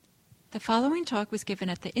The following talk was given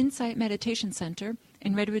at the Insight Meditation Center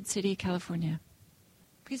in Redwood City, California.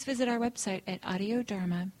 Please visit our website at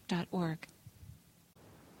audiodharma.org.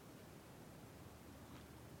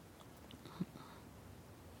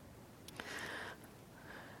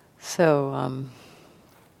 So,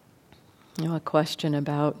 a question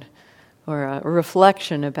about, or a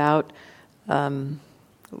reflection about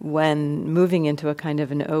when moving into a kind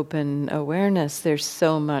of an open awareness, there's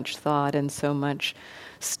so much thought and so much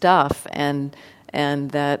stuff, and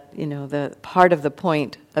that, the part of the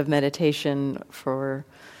point of meditation for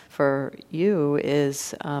you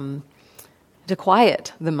is to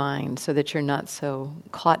quiet the mind so that you're not so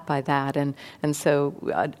caught by that, and so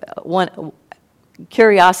one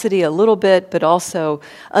curiosity a little bit, but also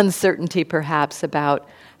uncertainty perhaps about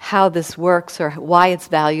how this works or why it's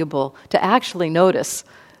valuable to actually notice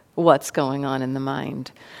what's going on in the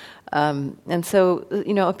mind. And so,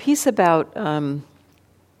 a piece about,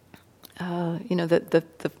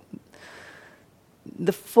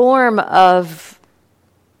 the form of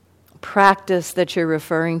practice that you're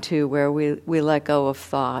referring to where we let go of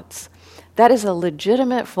thoughts. That is a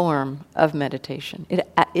legitimate form of meditation. It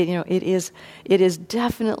is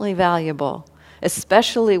definitely valuable,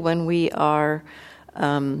 especially when we are,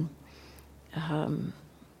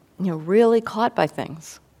 really caught by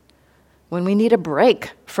things. When we need a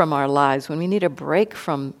break from our lives, when we need a break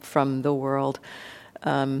from the world.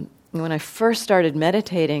 When I first started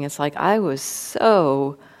meditating, it's like I was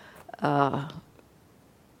so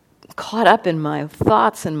caught up in my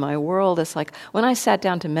thoughts and my world. It's like when I sat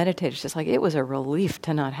down to meditate, it's just like it was a relief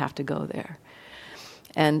to not have to go there.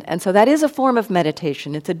 And so that is a form of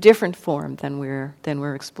meditation. It's a different form than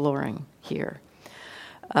we're exploring here.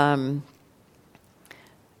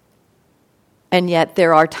 And yet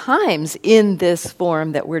there are times in this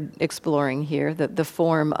form that we're exploring here, the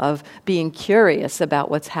form of being curious about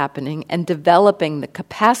what's happening and developing the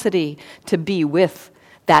capacity to be with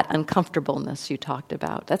that uncomfortableness you talked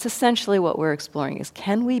about. That's essentially what we're exploring, is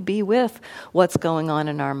can we be with what's going on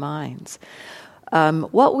in our minds?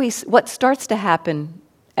 What starts to happen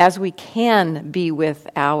as we can be with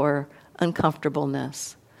our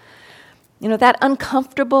uncomfortableness? That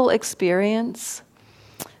uncomfortable experience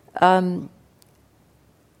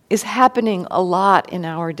is happening a lot in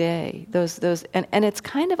our day. And it's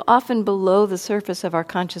kind of often below the surface of our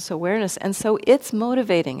conscious awareness, and so it's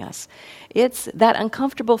motivating us. It's that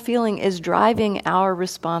uncomfortable feeling is driving our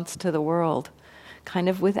response to the world, kind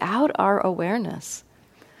of without our awareness.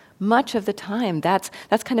 Much of the time, that's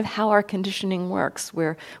kind of how our conditioning works.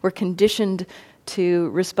 We're conditioned to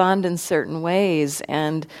respond in certain ways,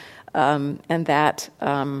 and that.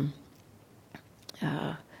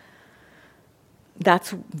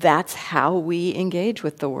 That's how we engage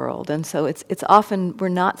with the world. And so it's often we're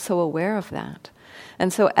not so aware of that.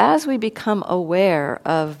 And so as we become aware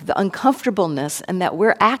of the uncomfortableness and that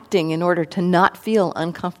we're acting in order to not feel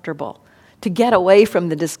uncomfortable, to get away from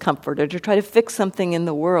the discomfort or to try to fix something in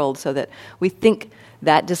the world so that we think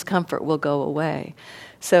that discomfort will go away.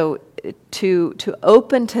 So to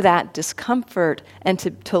open to that discomfort and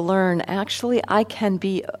to learn, actually, I can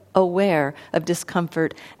be aware of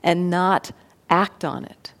discomfort and not act on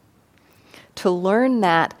it. To learn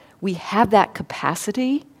that we have that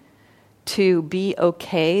capacity to be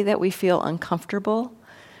okay that we feel uncomfortable,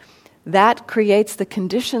 that creates the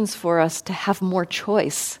conditions for us to have more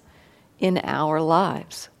choice in our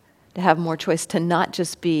lives, to have more choice, to not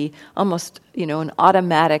just be almost, an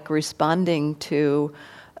automatically responding to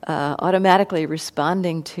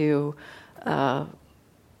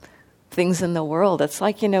things in the world. It's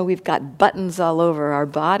like, we've got buttons all over our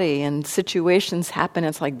body and situations happen.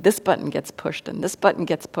 It's like this button gets pushed and this button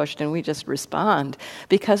gets pushed and we just respond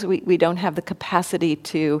because we don't have the capacity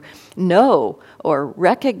to know or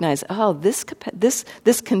recognize,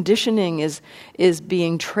 this conditioning is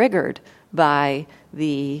being triggered by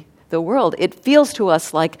the world. It feels to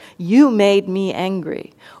us like you made me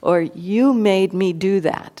angry, or you made me do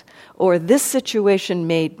that, or this situation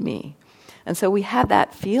made me. And so we have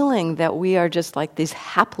that feeling that we are just like these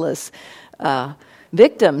hapless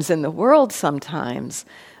victims in the world sometimes,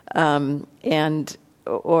 or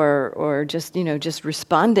just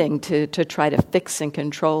responding to try to fix and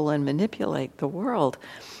control and manipulate the world,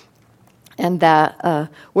 and that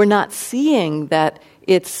we're not seeing that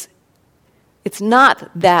it's not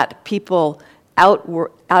that people out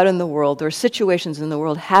in the world or situations in the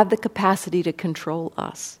world have the capacity to control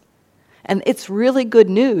us. And it's really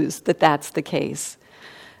good news that that's the case.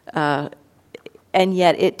 And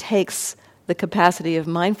yet it takes the capacity of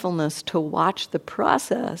mindfulness to watch the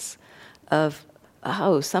process of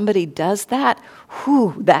oh, somebody does that,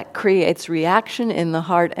 that creates reaction in the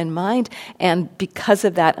heart and mind, and because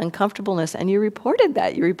of that uncomfortableness, and you reported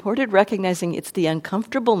that, you reported recognizing it's the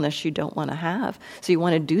uncomfortableness you don't want to have, so you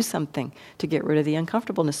want to do something to get rid of the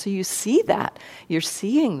uncomfortableness, so you see that, you're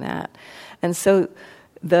seeing that. And so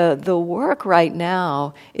the work right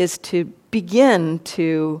now is to begin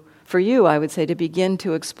to, for you, I would say, to begin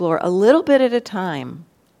to explore a little bit at a time.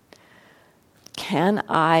 Can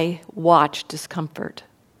I watch discomfort?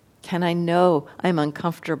 Can I know I'm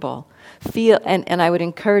uncomfortable? Feel, and I would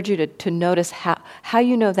encourage you to notice how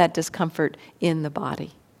you know that discomfort in the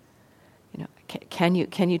body. You know, can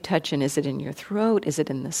you touch in? Is it in your throat? Is it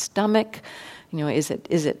in the stomach? You know, is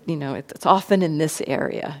it you know, it's often in this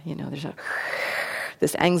area. You know, there's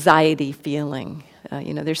this anxiety feeling.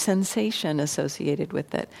 You know, there's sensation associated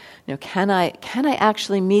with it. You know, can I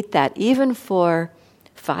actually meet that even for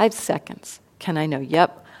 5 seconds? Can I know,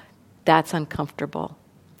 yep, that's uncomfortable.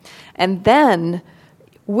 And then,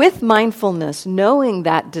 with mindfulness, knowing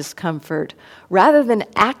that discomfort, rather than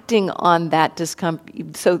acting on that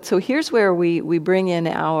discomfort, so here's where we bring in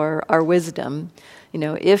our wisdom. You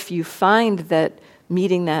know, if you find that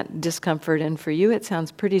meeting that discomfort, and for you it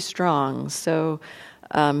sounds pretty strong, so,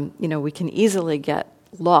 you know, we can easily get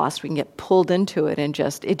lost, we can get pulled into it, and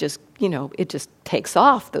it just takes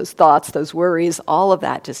off. Those thoughts, those worries, all of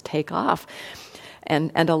that just take off.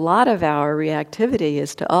 And a lot of our reactivity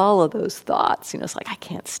is to all of those thoughts. You know, it's like, I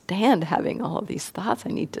can't stand having all of these thoughts. I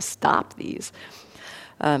need to stop these.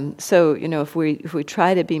 So, you know, if we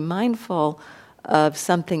try to be mindful of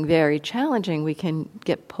something very challenging, we can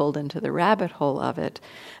get pulled into the rabbit hole of it.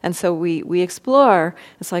 And so we explore.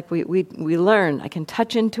 It's like we learn. I can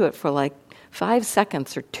touch into it for like 5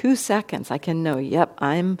 seconds or 2 seconds. I can know, yep,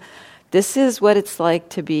 this is what it's like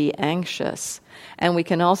to be anxious. And we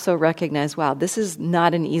can also recognize, wow, this is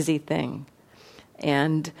not an easy thing.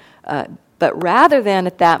 And but rather than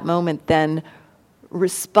at that moment then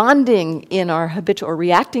responding in our habitual, or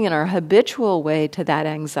reacting in our habitual way to that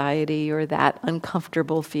anxiety or that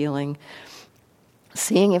uncomfortable feeling,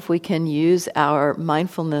 seeing if we can use our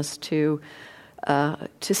mindfulness to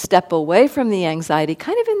step away from the anxiety,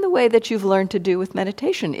 kind of in the way that you've learned to do with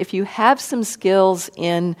meditation. If you have some skills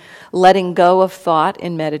in letting go of thought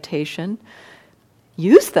in meditation,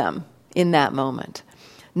 use them in that moment.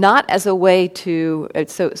 Not as a way to,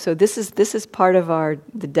 so this is part of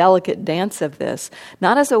the delicate dance of this,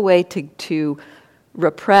 not as a way to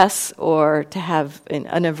repress or to have an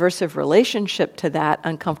aversive relationship to that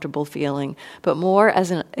uncomfortable feeling, but more as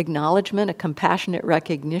an acknowledgement, a compassionate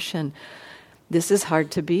recognition. This is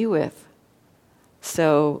hard to be with.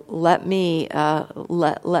 So let me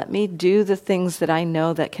do the things that I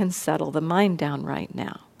know that can settle the mind down right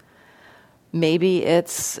now. Maybe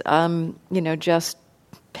it's just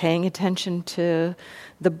paying attention to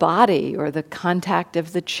the body or the contact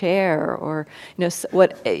of the chair, or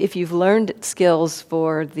what if you've learned skills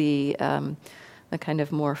for the kind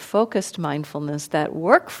of more focused mindfulness that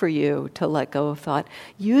work for you to let go of thought,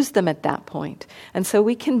 use them at that point. And so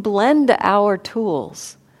we can blend our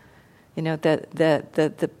tools. You know,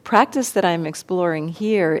 the practice that I'm exploring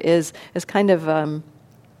here is kind of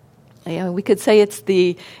we could say it's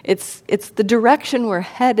the direction we're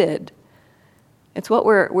headed. It's what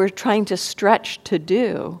we're trying to stretch to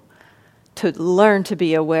do, to learn to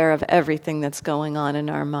be aware of everything that's going on in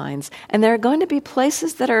our minds. And there are going to be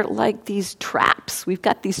places that are like these traps. We've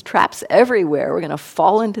got these traps everywhere. We're going to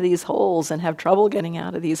fall into these holes and have trouble getting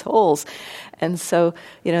out of these holes. And so,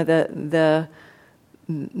 the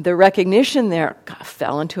recognition there, God,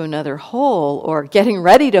 fell into another hole, or getting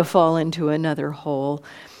ready to fall into another hole,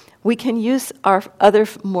 we can use our other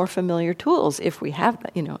more familiar tools, if we have,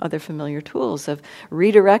 other familiar tools of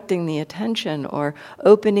redirecting the attention, or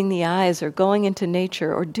opening the eyes, or going into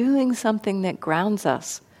nature, or doing something that grounds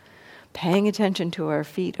us, paying attention to our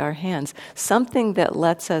feet, our hands, something that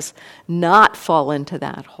lets us not fall into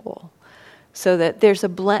that hole. So that there's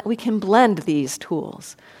we can blend these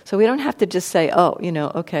tools. So we don't have to just say,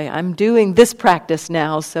 okay, I'm doing this practice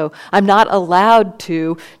now, so I'm not allowed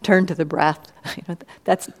to turn to the breath.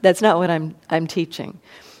 That's not what I'm teaching.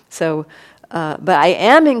 So, but I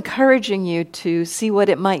am encouraging you to see what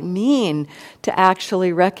it might mean to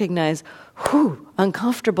actually recognize,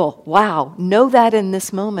 uncomfortable. Wow, know that in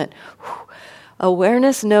this moment.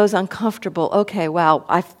 Awareness knows uncomfortable. Okay, wow,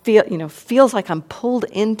 I feel, feels like I'm pulled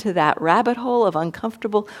into that rabbit hole of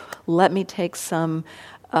uncomfortable. Let me take some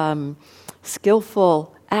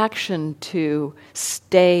skillful action to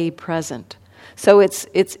stay present. So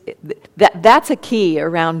that's a key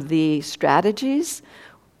around the strategies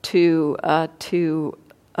to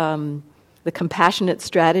the compassionate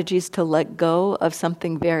strategies to let go of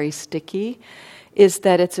something very sticky is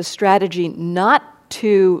that it's a strategy not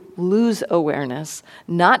to lose awareness,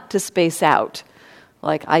 not to space out.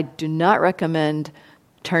 Like, I do not recommend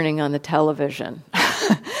turning on the television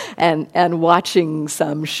and watching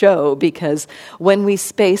some show, because when we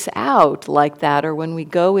space out like that, or when we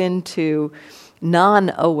go into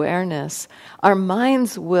non-awareness, our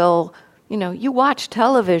minds will, you watch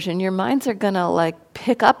television, your minds are going to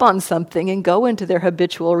pick up on something and go into their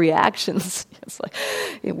habitual reactions. It's like,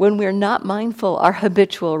 when we're not mindful, our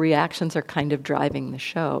habitual reactions are kind of driving the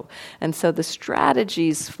show. And so the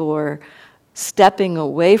strategies for stepping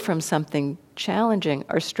away from something challenging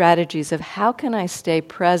are strategies of how can I stay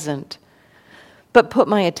present, but put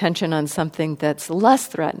my attention on something that's less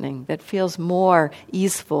threatening, that feels more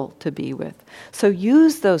easeful to be with. So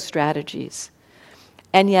use those strategies.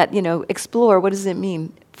 And yet, explore, what does it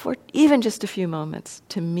mean for even just a few moments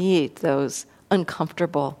to meet those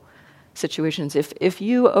uncomfortable situations. If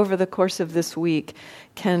you, over the course of this week,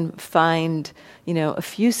 can find, a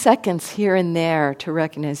few seconds here and there to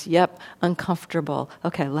recognize, yep, uncomfortable.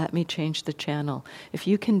 Okay, let me change the channel. If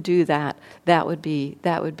you can do that, that would be,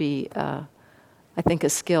 I think, a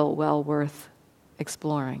skill well worth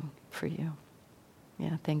exploring for you.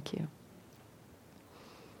 Yeah, thank you.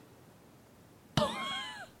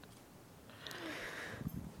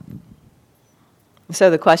 So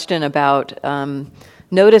the question about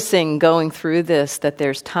noticing going through this, that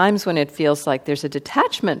there's times when it feels like there's a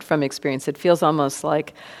detachment from experience. It feels almost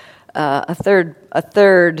like a third.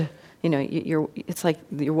 It's like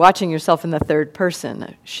you're watching yourself in the third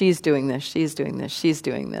person. She's doing this. She's doing this. She's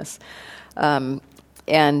doing this. And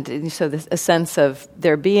so a sense of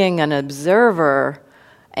there being an observer,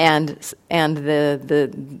 and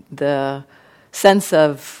the sense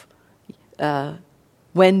of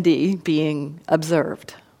Wendy being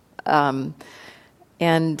observed.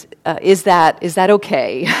 Is that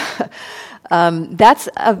okay? That's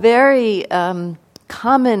a very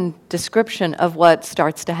common description of what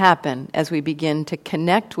starts to happen as we begin to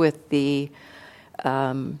connect with the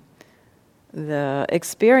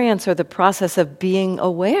experience or the process of being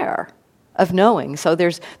aware, of knowing. So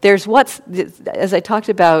there's what's, as I talked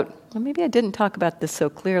about, well, maybe I didn't talk about this so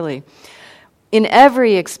clearly. In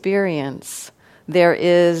every experience, there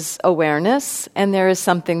is awareness, and there is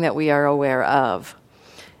something that we are aware of.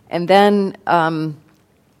 And then,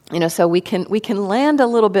 so we can land a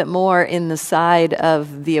little bit more in the side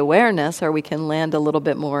of the awareness, or we can land a little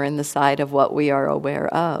bit more in the side of what we are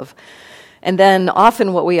aware of. And then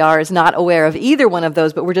often what we are is not aware of either one of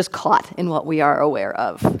those, but we're just caught in what we are aware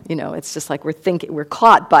of. It's just like we're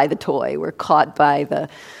caught by the toy, we're caught by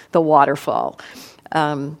the waterfall.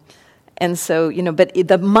 And so, but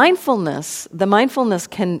the mindfulness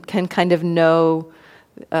can kind of know,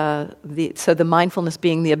 so the mindfulness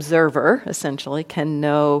being the observer, essentially, can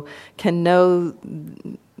know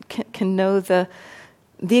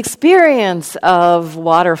the experience of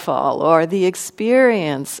waterfall, or the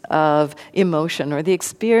experience of emotion, or the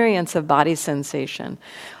experience of body sensation.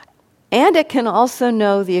 And it can also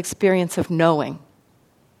know the experience of knowing.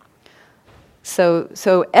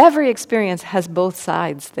 So every experience has both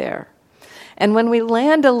sides there. And when we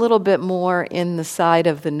land a little bit more in the side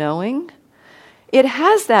of the knowing, it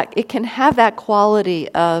can have that quality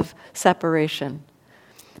of separation.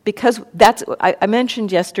 Because I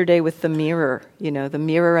mentioned yesterday with the mirror, the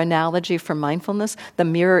mirror analogy for mindfulness. The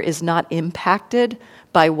mirror is not impacted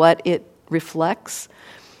by what it reflects.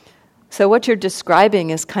 So what you're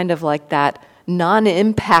describing is kind of like that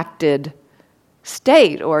non-impacted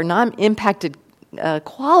state, or non-impacted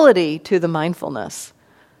quality to the mindfulness,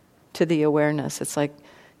 to the awareness. It's like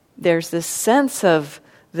there's this sense of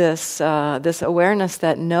this awareness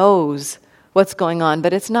that knows what's going on,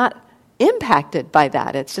 but it's not impacted by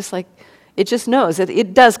that. It's just like, it just knows.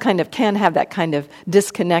 It does can have that kind of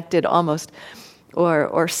disconnected almost,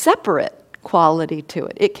 or separate quality to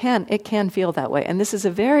it. It can feel that way. And this is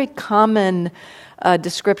a very common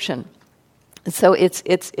description. So it's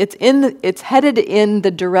headed in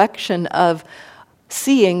the direction of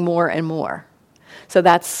seeing more and more. So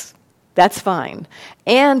that's fine.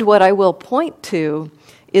 And what I will point to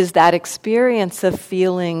is that experience of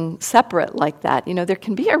feeling separate like that. There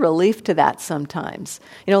can be a relief to that sometimes.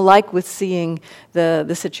 Like with seeing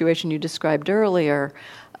the situation you described earlier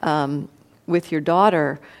with your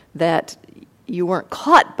daughter, that you weren't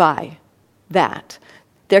caught by that.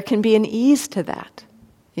 There can be an ease to that.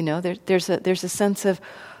 There's a sense of,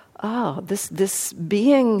 this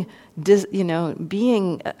being,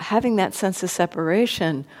 having that sense of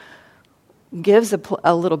separation gives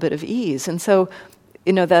a little bit of ease. And so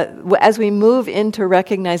as we move into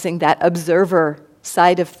recognizing that observer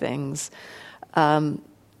side of things,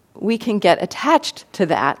 we can get attached to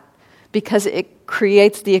that because it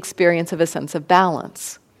creates the experience of a sense of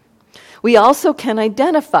balance. We also can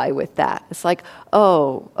identify with that. It's like,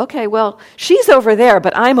 oh, okay, well, she's over there,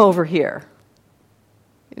 but I'm over here.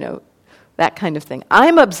 That kind of thing.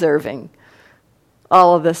 I'm observing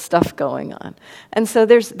all of this stuff going on. And so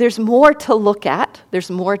there's more to look at. There's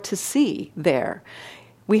more to see there.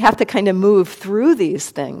 We have to kind of move through these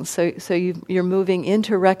things. So you're moving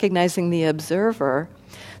into recognizing the observer.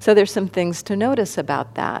 So there's some things to notice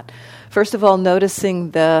about that. First of all,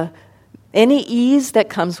 noticing any ease that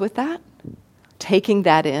comes with that, taking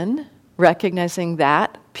that in, recognizing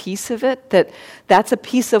that piece of it, that's a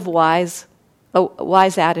piece of a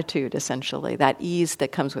wise attitude, essentially, that ease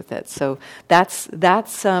that comes with it. So that's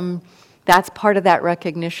part of that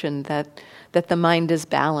recognition that the mind is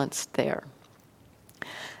balanced there.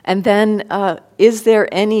 And then, is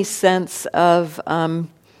there any sense of one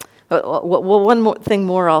more thing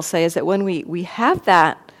more I'll say is that when we have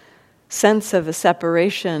that sense of a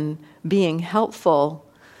separation being helpful,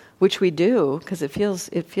 which we do because it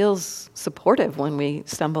feels supportive when we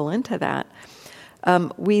stumble into that.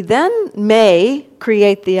 We then may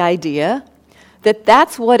create the idea that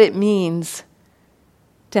that's what it means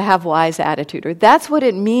to have wise attitude, or that's what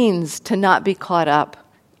it means to not be caught up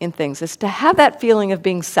in things, is to have that feeling of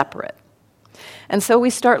being separate. And so we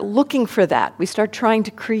start looking for that. We start trying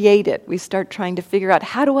to create it. We start trying to figure out,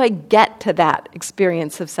 how do I get to that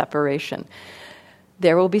experience of separation?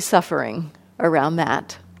 There will be suffering around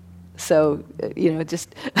that. So,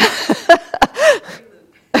 just...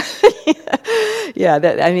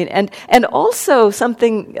 and also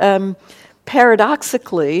something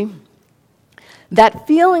paradoxically, that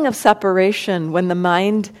feeling of separation when the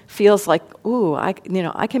mind feels like, ooh, I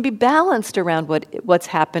can be balanced around what's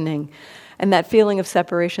happening, and that feeling of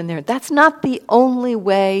separation there, that's not the only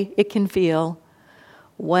way it can feel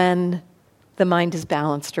when the mind is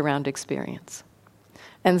balanced around experience.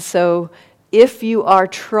 And so if you are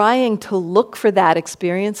trying to look for that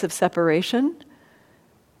experience of separation,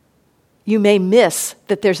 you may miss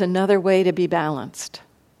that there's another way to be balanced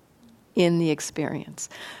in the experience.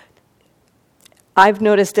 I've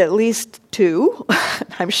noticed at least two.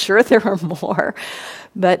 I'm sure there are more.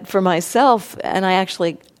 But for myself, and I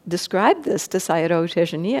actually described this to Sayadaw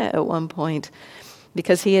Tejaniya at one point,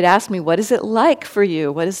 because he had asked me, what is it like for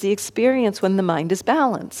you? What is the experience when the mind is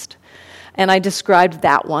balanced? And I described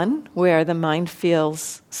that one, where the mind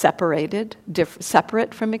feels separated,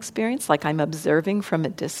 separate from experience, like I'm observing from a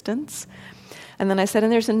distance. And then I said,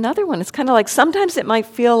 and there's another one. It's kind of like, sometimes it might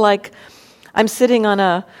feel like I'm sitting on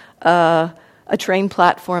a train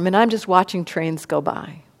platform and I'm just watching trains go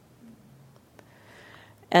by.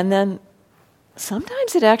 And then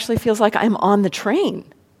sometimes it actually feels like I'm on the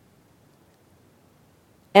train.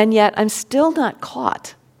 And yet I'm still not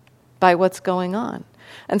caught by what's going on.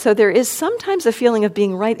 And so there is sometimes a feeling of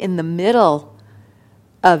being right in the middle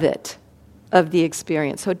of it, of the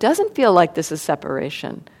experience. So it doesn't feel like this is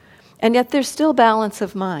separation. And yet there's still balance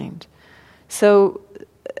of mind. So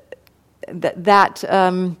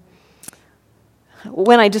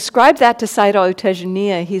when I described that to Sayadaw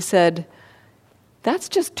Tejaniya, he said, that's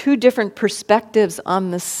just two different perspectives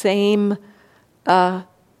on the same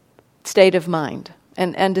state of mind.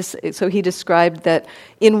 And so he described that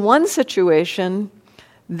in one situation,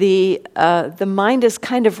 the mind is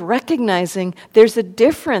kind of recognizing there's a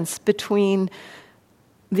difference between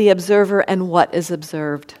the observer and what is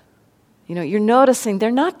observed. You're noticing they're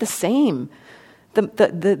not the same.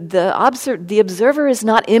 The observer is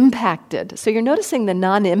not impacted. So you're noticing the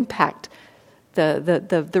non-impact,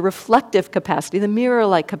 the reflective capacity, the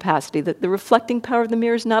mirror-like capacity, the reflecting power of the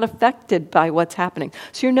mirror is not affected by what's happening.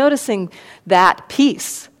 So you're noticing that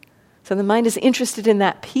piece. So the mind is interested in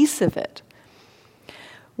that piece of it.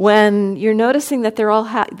 When you're noticing that they're all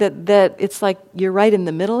that it's like you're right in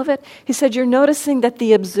the middle of it, he said you're noticing that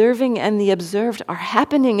the observing and the observed are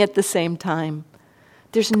happening at the same time.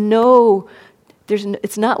 It's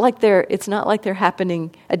not like they're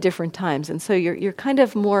happening at different times, and so you're kind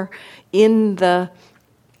of more in the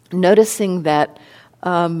noticing that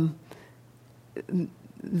the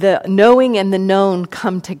knowing and the known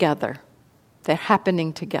come together. They're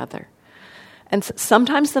happening together. And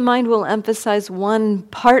sometimes the mind will emphasize one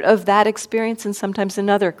part of that experience and sometimes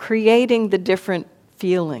another, creating the different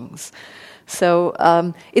feelings.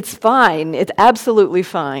 So it's fine, it's absolutely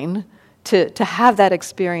fine to have that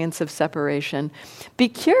experience of separation. Be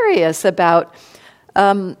curious about,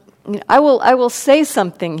 I will say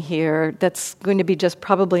something here that's going to be just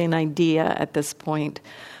probably an idea at this point,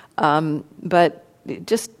 but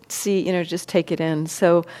just see, just take it in.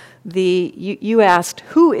 So you asked,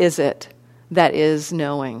 who is it that is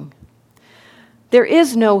knowing? There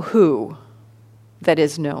is no who that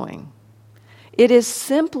is knowing. It is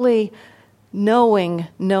simply knowing.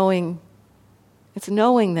 It's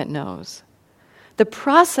knowing that knows. The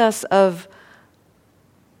process of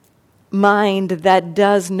mind that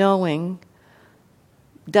does knowing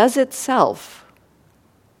does itself.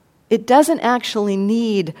 It doesn't actually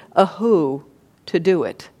need a who to do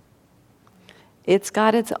it. It's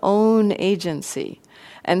got its own agency.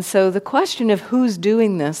 And so the question of who's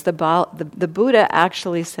doing this, the Buddha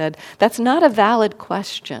actually said, that's not a valid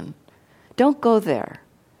question. Don't go there.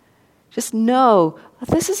 Just know,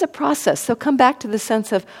 this is a process. So come back to the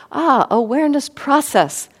sense of, awareness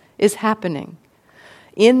process is happening.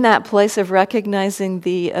 In that place of recognizing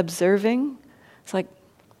the observing, it's like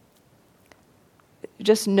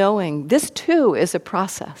just knowing this too is a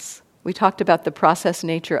process. We talked about the process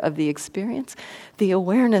nature of the experience. The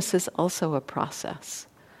awareness is also a process.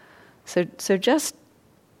 So just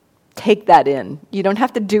take that in. You don't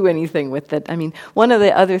have to do anything with it. I mean, one of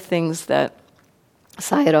the other things that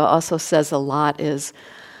Sayadaw also says a lot is,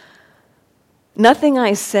 nothing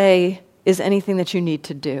I say is anything that you need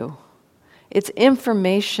to do. It's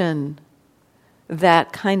information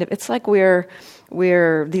that kind of, it's like we're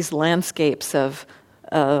these landscapes of,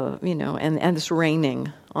 and it's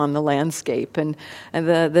raining on the landscape. And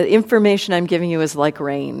the information I'm giving you is like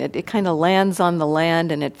rain. It kind of lands on the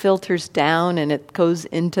land and it filters down and it goes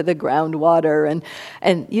into the groundwater.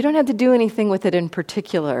 And you don't have to do anything with it in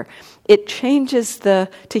particular. It changes to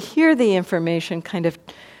hear the information kind of,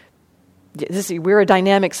 we're a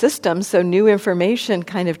dynamic system, so new information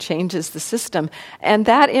kind of changes the system. And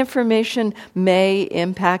that information may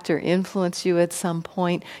impact or influence you at some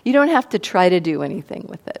point. You don't have to try to do anything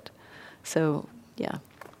with it. So, yeah.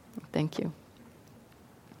 Thank you.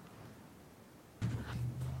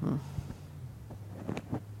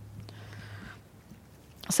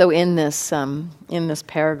 So in this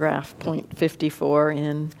paragraph, point 54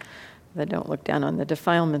 in the Don't Look Down on the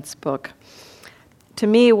Defilements book, to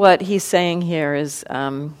me what he's saying here is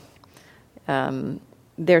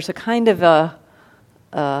there's a kind of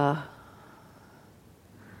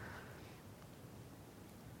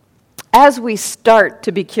as we start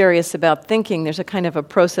to be curious about thinking, there's a kind of a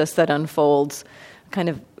process that unfolds. Kind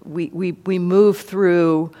of we move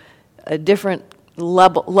through different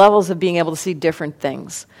levels of being able to see different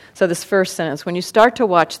things. So this first sentence, when you start to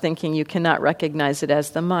watch thinking, you cannot recognize it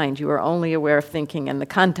as the mind. You are only aware of thinking and the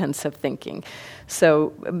contents of thinking.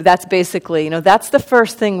 So that's basically, that's the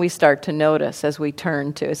first thing we start to notice as we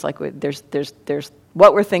turn to. It's like there's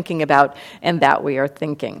what we're thinking about and that we are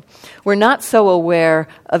thinking. We're not so aware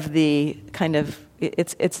of the kind of,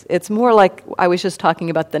 it's more like I was just talking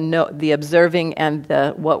about the observing and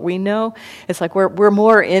the what we know. It's like we're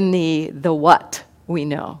more in the what we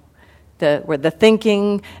know, the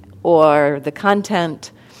thinking or the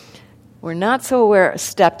content. We're not so aware,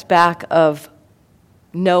 stepped back of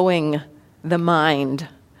knowing the mind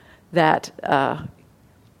that,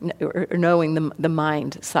 or knowing the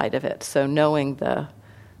mind side of it. So knowing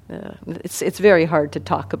it's very hard to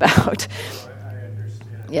talk about. I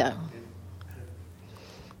understand. Yeah.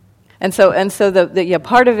 And so the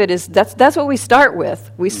part of it is that's what we start with.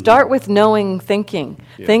 We start with knowing thinking.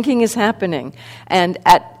 Yeah. Thinking is happening, and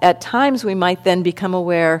at times we might then become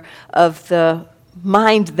aware of the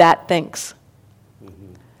mind that thinks.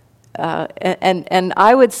 And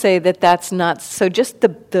I would say that's not so. Just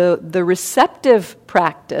the receptive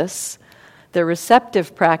practice. The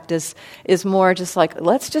receptive practice is more just like,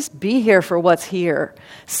 let's just be here for what's here.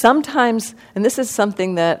 Sometimes, and this is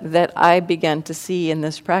something that I began to see in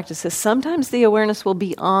this practice, is sometimes the awareness will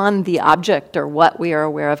be on the object or what we are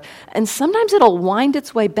aware of, and sometimes it'll wind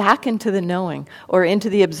its way back into the knowing or into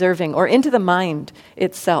the observing or into the mind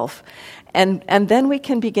itself. And then we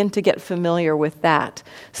can begin to get familiar with that.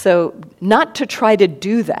 So not to try to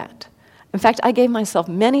do that. In fact, I gave myself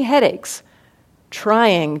many headaches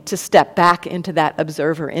trying to step back into that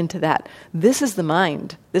observer, into that. This is the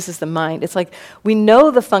mind. This is the mind. It's like we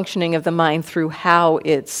know the functioning of the mind through how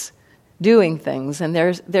it's doing things. And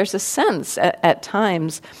there's a sense at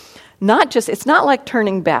times, it's not like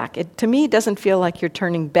turning back. To me, it doesn't feel like you're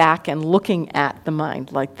turning back and looking at the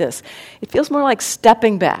mind like this. It feels more like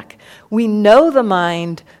stepping back. We know the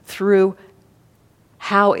mind through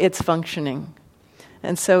how it's functioning.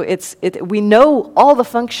 And so we know all the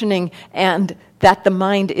functioning and that the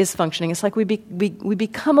mind is functioning. It's like we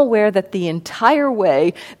become aware that the entire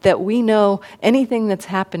way that we know anything that's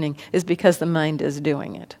happening is because the mind is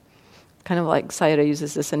doing it. Kind of like Sayadaw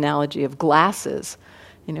uses this analogy of glasses.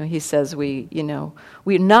 He says we're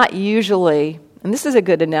not usually, and this is a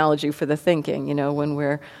good analogy for the thinking, when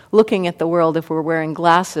we're looking at the world, if we're wearing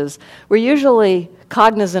glasses, we're usually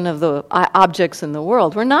cognizant of the objects in the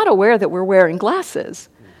world. We're not aware that we're wearing glasses.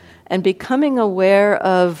 And becoming aware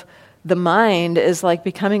of the mind is like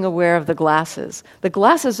becoming aware of the glasses. The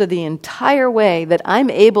glasses are the entire way that I'm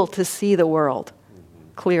able to see the world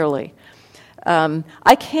clearly. It's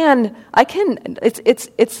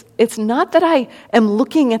not that I am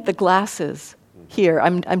looking at the glasses here.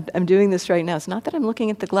 I'm doing this right now. It's not that I'm looking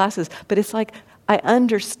at the glasses, but it's like I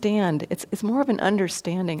understand. It's more of an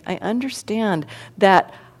understanding. I understand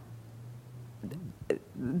that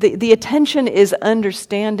the attention is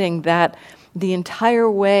understanding that the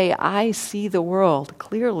entire way I see the world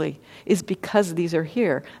clearly is because these are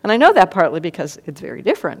here. And I know that partly because it's very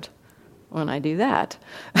different when I do that.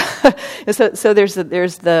 So there's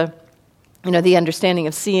the understanding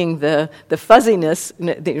of seeing the fuzziness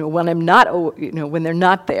when I'm not, when they're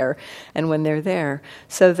not there, and when they're there.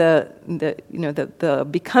 So the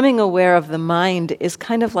becoming aware of the mind is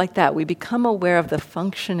kind of like that. We become aware of the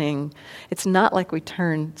functioning. It's not like we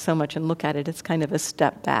turn so much and look at it. It's kind of a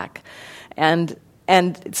step back, and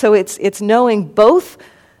so it's knowing both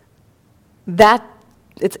that.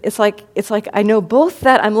 It's like I know both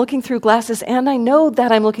that I'm looking through glasses and I know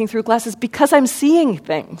that I'm looking through glasses because I'm seeing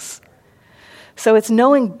things. So it's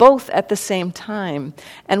knowing both at the same time.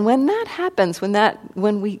 And when that happens,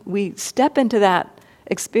 when we step into that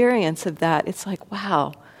experience of that, it's like,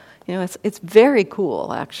 wow, it's very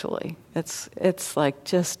cool actually. It's like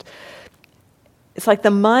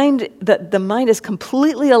the mind is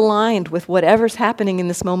completely aligned with whatever's happening in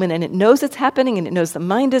this moment, and it knows it's happening and it knows the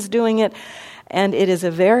mind is doing it. And it is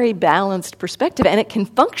a very balanced perspective, and it can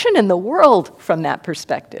function in the world from that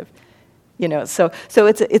perspective. So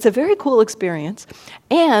it's a very cool experience,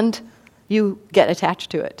 and you get attached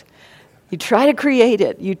to it. You try to create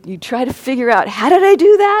it. You try to figure out, how did I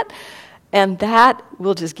do that? And that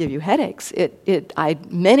will just give you headaches.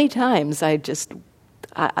 Many times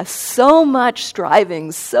so much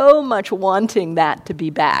striving, so much wanting that to be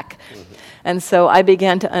back. Mm-hmm. And so I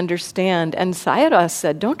began to understand, and Sayadaw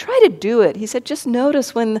said, don't try to do it. He said, just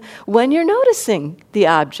notice when you're noticing the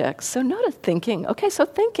objects. So notice thinking. Okay, so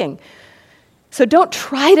thinking. So don't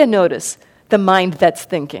try to notice the mind that's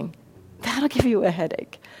thinking. That'll give you a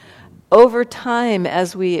headache. Over time,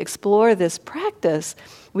 as we explore this practice,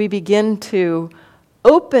 we begin to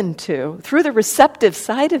open to, through the receptive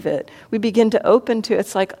side of it, we begin to open to,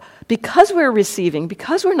 it's like, because we're receiving,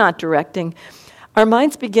 because we're not directing, our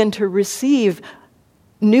minds begin to receive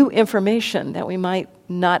new information that we might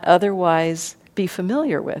not otherwise be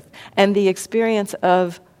familiar with. And the experience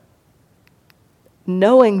of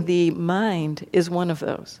knowing the mind is one of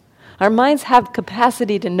those. Our minds have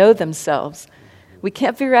capacity to know themselves. We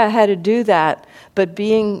can't figure out how to do that, but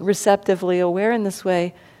being receptively aware in this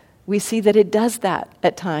way, we see that it does that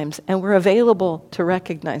at times, and we're available to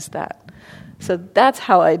recognize that. So that's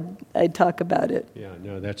how I talk about it. Yeah,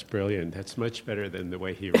 no, that's brilliant. That's much better than the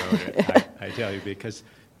way he wrote it, I tell you, because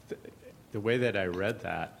the way that I read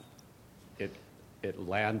that, it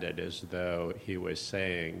landed as though he was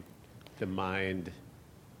saying the mind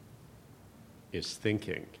is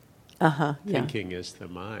thinking. Thinking is the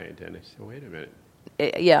mind. And I said, wait a minute.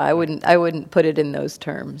 Yeah, I wouldn't put it in those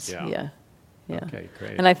terms. Yeah. Okay,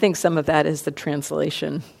 great. And I think some of that is the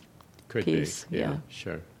translation Could piece. Be. Yeah,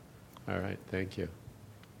 sure. All right, thank you.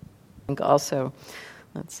 I think also,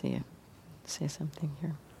 let's see, say something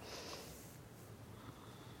here.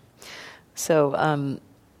 So,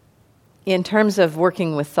 in terms of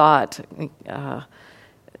working with thought,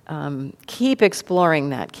 keep exploring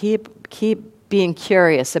that. Keep being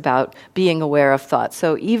curious about being aware of thought.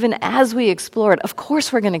 So even as we explore it, of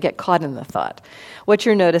course we're going to get caught in the thought. What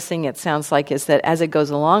you're noticing, it sounds like, is that as it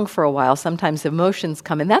goes along for a while, sometimes emotions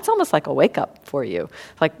come, and that's almost like a wake-up for you.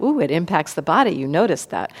 Like, ooh, it impacts the body. You notice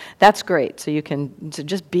that. That's great. So you can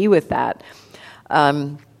just be with that.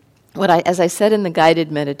 As I said in the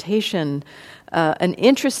guided meditation, an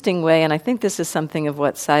interesting way, and I think this is something of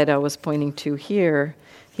what Sayadaw was pointing to here.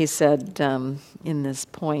 He said in this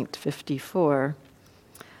point 54,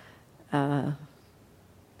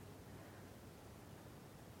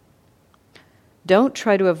 don't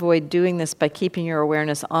try to avoid doing this by keeping your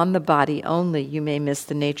awareness on the body only. You may miss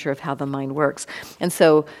the nature of how the mind works. And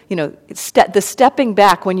so, the stepping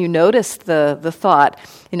back when you notice the thought,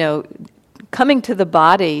 coming to the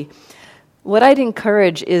body, what I'd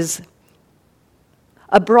encourage is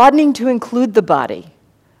a broadening to include the body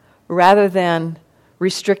rather than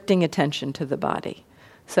restricting attention to the body.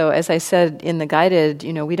 So as I said in the guided,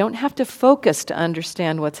 we don't have to focus to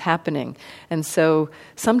understand what's happening. And so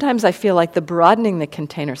sometimes I feel like the broadening the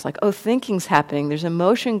container is like, oh, thinking's happening, there's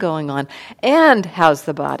emotion going on, and how's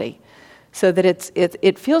the body? So that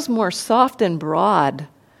it feels more soft and broad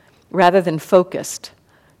rather than focused.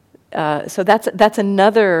 So that's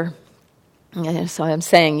another. So I'm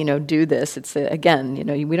saying, do this. It's again,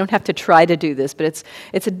 we don't have to try to do this, but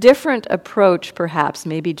it's a different approach, perhaps.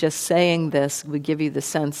 Maybe just saying this would give you the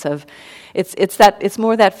sense of, it's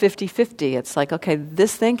more that 50-50. It's like, okay,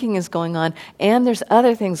 this thinking is going on, and there's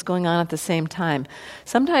other things going on at the same time.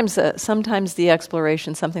 Sometimes the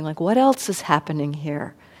exploration, something like, what else is happening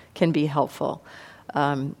here, can be helpful.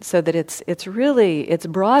 So that it's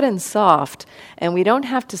broad and soft, and we don't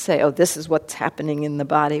have to say, oh, this is what's happening in the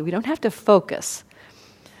body. We don't have to focus.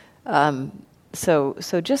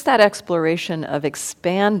 So just that exploration of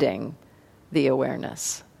expanding the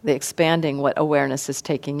awareness, the expanding what awareness is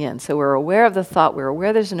taking in. So we're aware of the thought, we're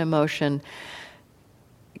aware there's an emotion.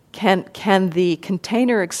 Can the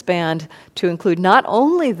container expand to include not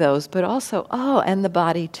only those, but also, and the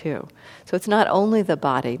body too. So it's not only the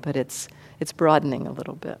body, but it's broadening a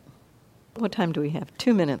little bit. What time do we have?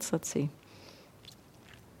 2 minutes, let's see.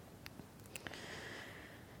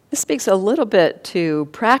 This speaks a little bit to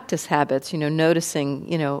practice habits, noticing,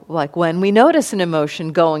 like when we notice an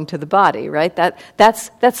emotion going to the body, right? That's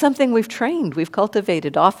something we've trained, we've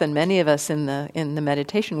cultivated often, many of us in the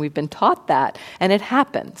meditation, we've been taught that, and it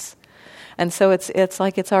happens. And so it's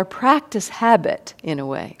like it's our practice habit in a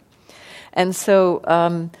way. And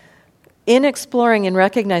so in exploring and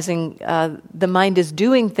recognizing the mind is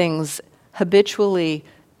doing things habitually,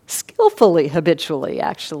 skillfully habitually,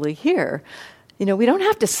 actually, here, we don't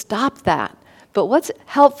have to stop that. But what's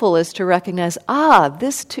helpful is to recognize,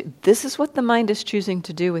 this is what the mind is choosing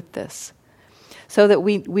to do with this. So that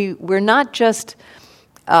we're not just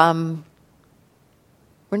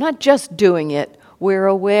doing it, we're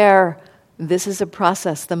aware this is a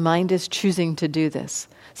process, the mind is choosing to do this.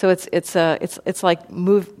 So it's like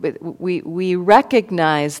we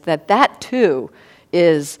recognize that too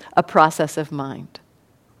is a process of mind.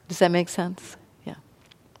 Does that make sense?